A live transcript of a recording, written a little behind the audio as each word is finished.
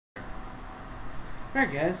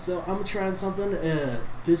Alright guys, so I'm trying something.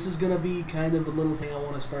 This is going to be kind of a little thing I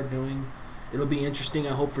want to start doing. It'll be interesting,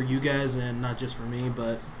 I hope, for you guys and not just for me,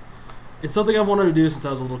 but it's something I've wanted to do since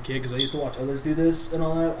I was a little kid because I used to watch others do this and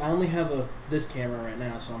all that. I only have this camera right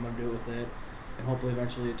now, so I'm going to do it with it, and hopefully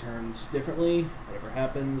eventually it turns differently, whatever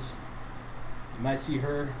happens. You might see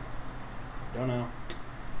her, don't know.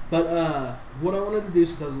 But what I wanted to do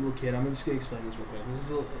since I was a little kid, I'm just going to explain this real quick.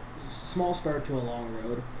 This is a small start to a long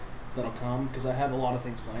road that'll come because I have a lot of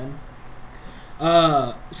things planned.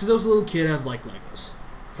 Since I was a little kid, I've liked Legos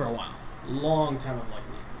for a while. Long time I've liked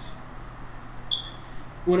Legos.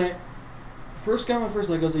 When I first got my first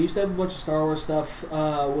Legos, I used to have a bunch of Star Wars stuff,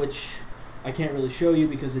 which I can't really show you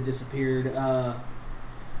because it disappeared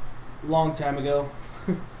long time ago.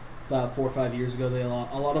 About 4 or 5 years ago,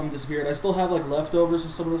 a lot of them disappeared. I still have like leftovers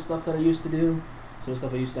of some of the stuff that I used to do, some of the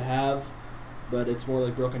stuff I used to have, but it's more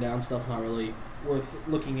like broken down stuff, not really worth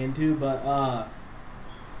looking into. But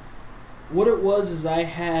what it was is I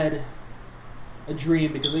had a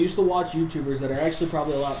dream because I used to watch YouTubers that are actually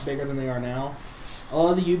probably a lot bigger than they are now. A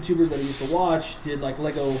lot of the YouTubers that I used to watch did like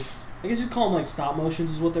Lego, I guess you'd call them like stop motions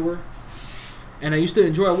is what they were. And I used to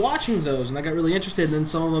enjoy watching those, and I got really interested. And then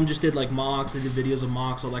some of them just did like mocks, they did videos of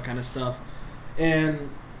mocks, all that kind of stuff. And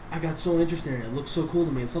I got so interested in it. It looked so cool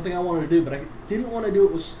to me. It's something I wanted to do, but I didn't want to do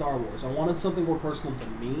it with Star Wars. I wanted something more personal to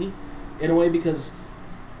me, in a way, because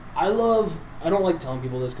I don't like telling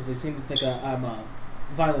people this because they seem to think I'm a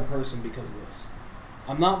violent person because of this.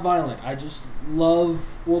 I'm not violent. I just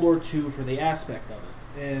love World War II for the aspect of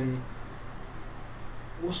it. And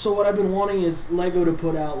so what I've been wanting is Lego to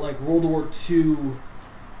put out like World War II,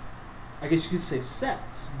 I guess you could say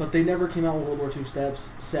sets, but they never came out with World War II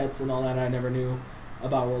sets and all that. I never knew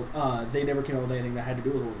about they never came out with anything that had to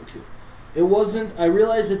do with World War II. It wasn't, I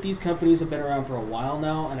realized that these companies have been around for a while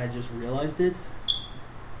now, and I just realized it.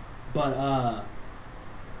 But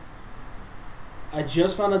I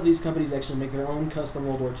just found out these companies actually make their own custom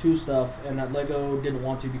World War II stuff, and that Lego didn't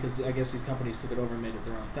want to because I guess these companies took it over and made it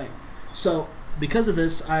their own thing. So because of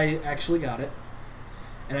this, I actually got it,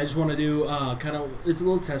 and I just want to do it's a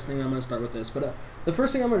little testing. I'm going to start with this, but the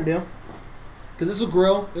first thing I'm going to do, because this will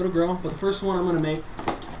grow, it'll grow, but the first one I'm going to make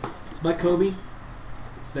is by Cobi.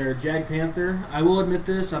 It's their JagdPanther. I will admit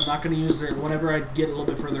this, I'm not going to use their, whenever I get a little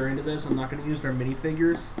bit further into this, I'm not going to use their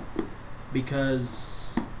minifigures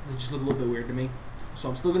because they just look a little bit weird to me. So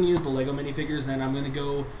I'm still going to use the Lego minifigures, and I'm going to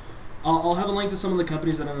go, I'll have a link to some of the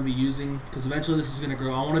companies that I'm going to be using, because eventually this is going to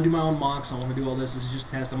grow. I want to do my own mocks. I want to do all this. This is just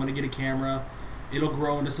a test. I'm going to get a camera. It'll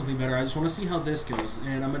grow into something better. I just want to see how this goes.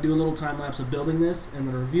 And I'm going to do a little time-lapse of building this and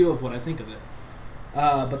then a review of what I think of it.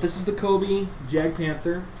 But this is the Cobi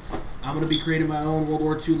JagdPanther. I'm going to be creating my own World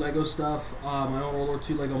War II Lego stuff, my own World War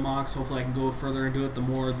II Lego mocks. Hopefully I can go further into it the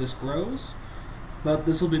more this grows. But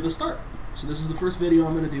this will be the start. So this is the first video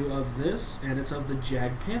I'm going to do of this, and it's of the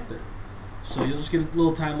JagdPanther. So you'll just get a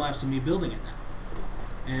little time-lapse of me building it now.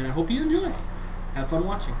 And I hope you enjoy. Have fun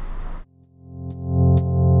watching.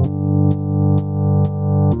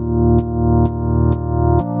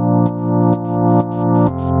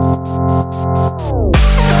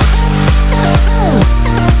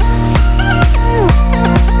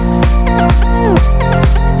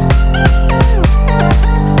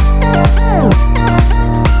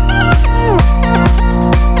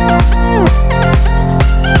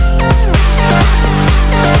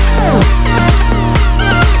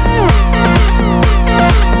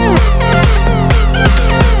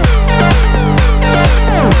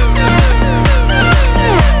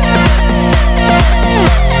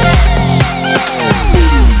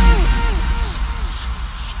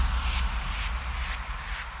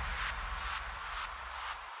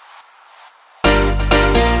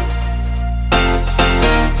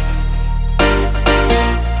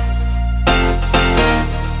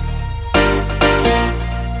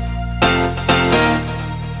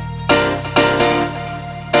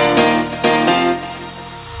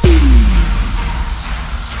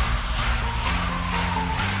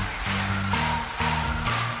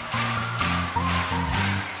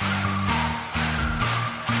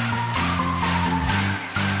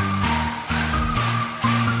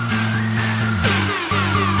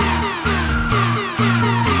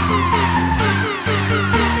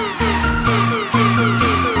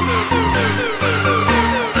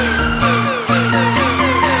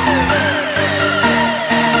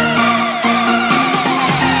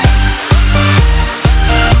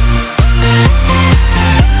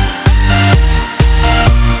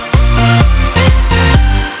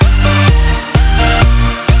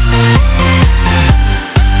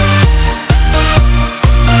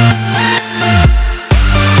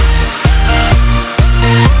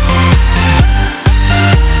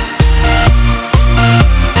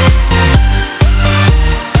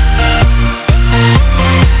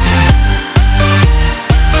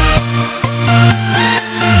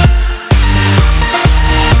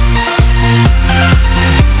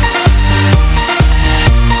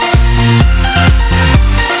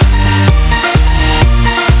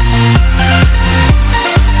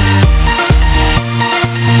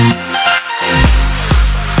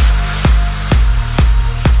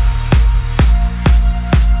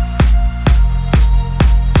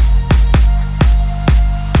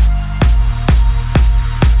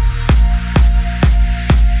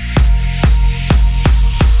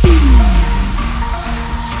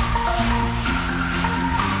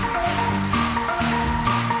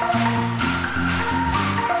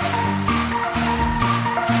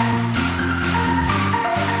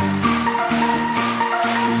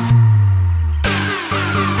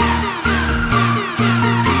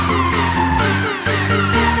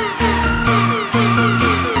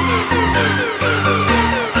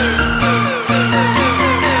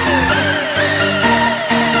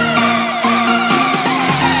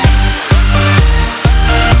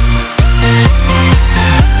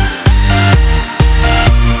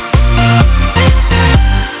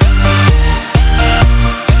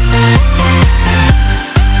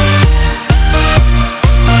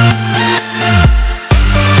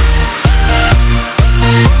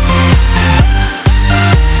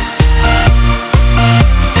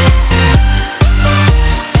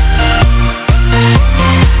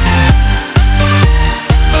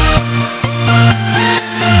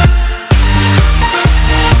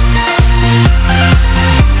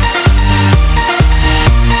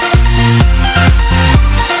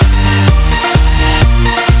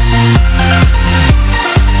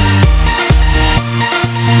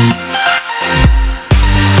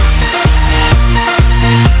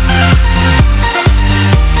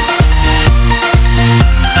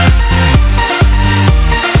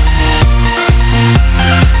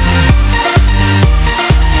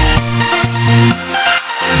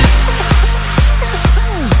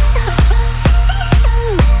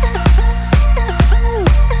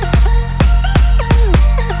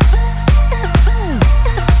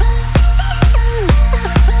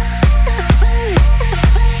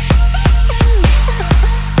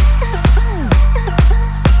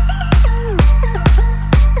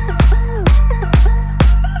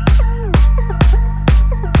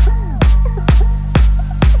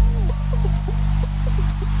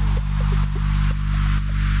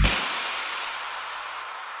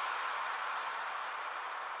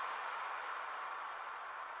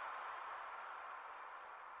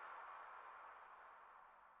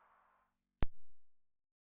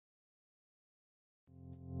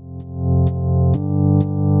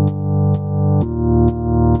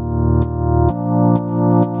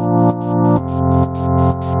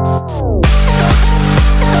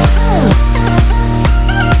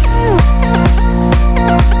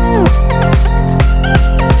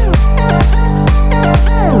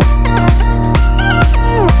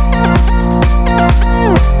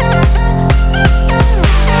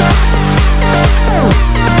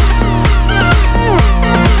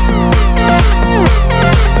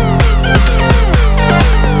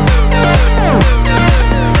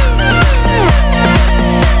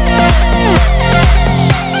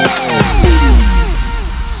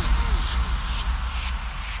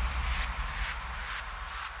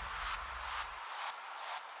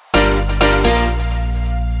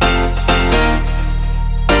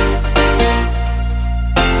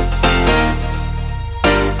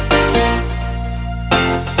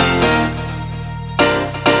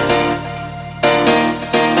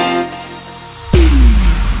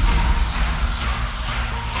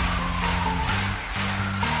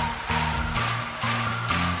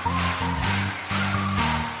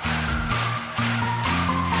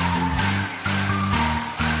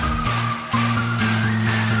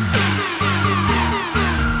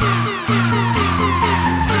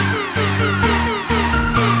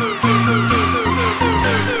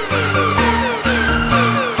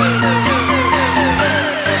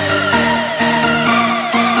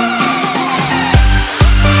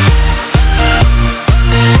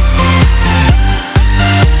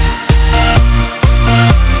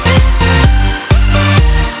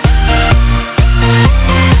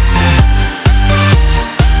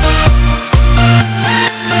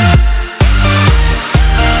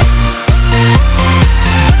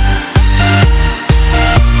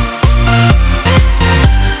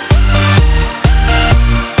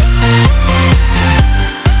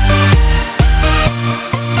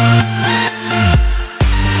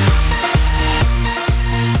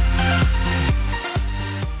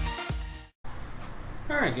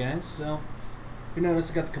 Alright guys, so if you notice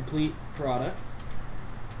I got the complete product,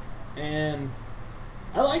 and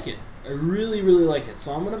I like it. I really, really like it.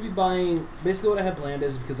 So I'm going to be buying, basically what I have planned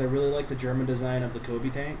is, because I really like the German design of the Cobi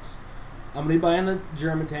tanks, I'm going to be buying the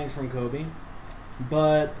German tanks from Cobi,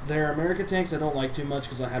 but their American tanks I don't like too much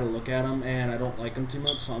because I had a look at them and I don't like them too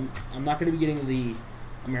much, so I'm not going to be getting the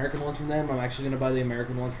American ones from them. I'm actually going to buy the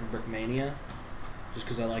American ones from Brickmania, just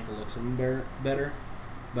because I like the looks of them better.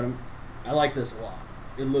 But I like this a lot.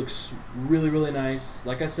 It looks really, really nice.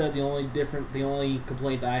 Like I said, the only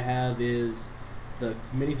complaint I have is the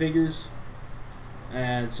minifigures.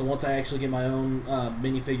 And so once I actually get my own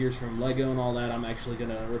minifigures from Lego and all that, I'm actually going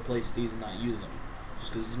to replace these and not use them.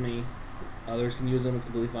 Just because it's me. Others can use them, it's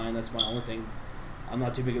completely fine. That's my only thing. I'm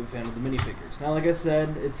not too big of a fan of the minifigures. Now, like I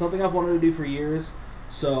said, it's something I've wanted to do for years.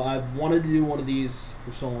 So I've wanted to do one of these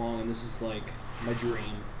for so long, and this is like my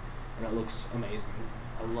dream. And it looks amazing.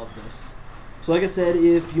 I love this. So like I said,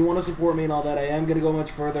 if you want to support me and all that, I am going to go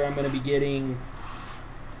much further. I'm going to be getting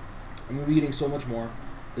so much more.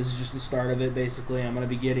 This is just the start of it, basically. I'm going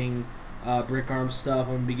to be getting brick arm stuff.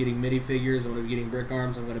 I'm going to be getting minifigures. I'm going to be getting brick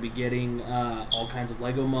arms. I'm going to be getting all kinds of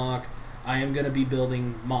Lego mock. I am going to be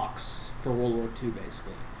building mocks for World War II,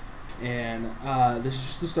 basically. And this is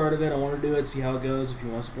just the start of it. I want to do it, see how it goes. If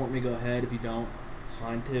you want to support me, go ahead. If you don't, it's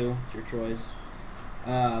fine too. It's your choice.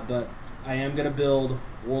 But I am going to build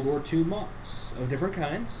World War II mocks of different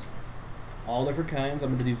kinds. All different kinds.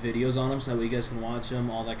 I'm going to do videos on them so that you guys can watch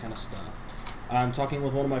them, all that kind of stuff. I'm talking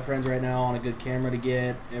with one of my friends right now on a good camera to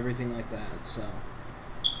get, everything like that. So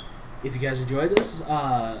if you guys enjoyed this,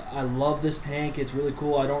 I love this tank. It's really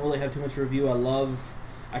cool. I don't really have too much review.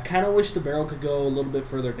 I kind of wish the barrel could go a little bit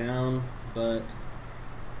further down, but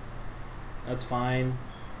that's fine.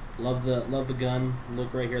 Love the gun.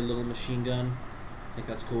 Look right here, little machine gun. I think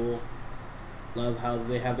that's cool. Love how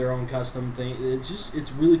they have their own custom thing.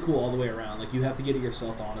 It's really cool all the way around. Like, you have to get it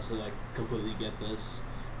yourself to honestly like completely get this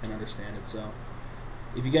and understand it. So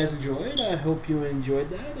if you guys enjoyed, I hope you enjoyed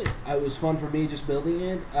that. It was fun for me just building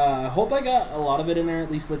it. I hope I got a lot of it in there, at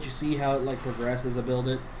least let you see how it like progressed as I build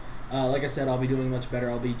it. Like I said, I'll be doing much better.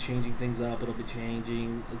 I'll be changing things up. It'll be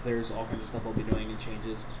changing. There's all kinds of stuff I'll be doing and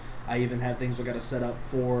changes. I even have things I got to set up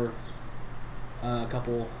for a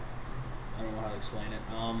couple, I don't know how to explain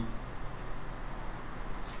it,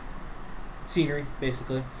 scenery,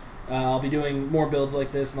 basically. I'll be doing more builds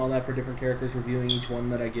like this and all that for different characters, reviewing each one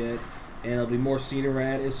that I get. And it'll be more scenery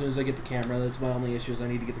as soon as I get the camera. That's my only issue, is I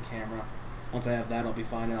need to get the camera. Once I have that, I'll be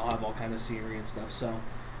fine, and I'll have all kind of scenery and stuff. So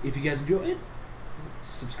if you guys enjoyed,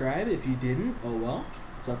 subscribe. If you didn't, oh well,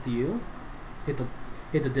 it's up to you. Hit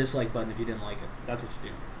the dislike button if you didn't like it. That's what you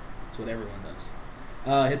do. That's what everyone does.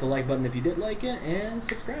 Hit the like button if you did like it, and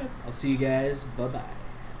subscribe. I'll see you guys. Bye bye.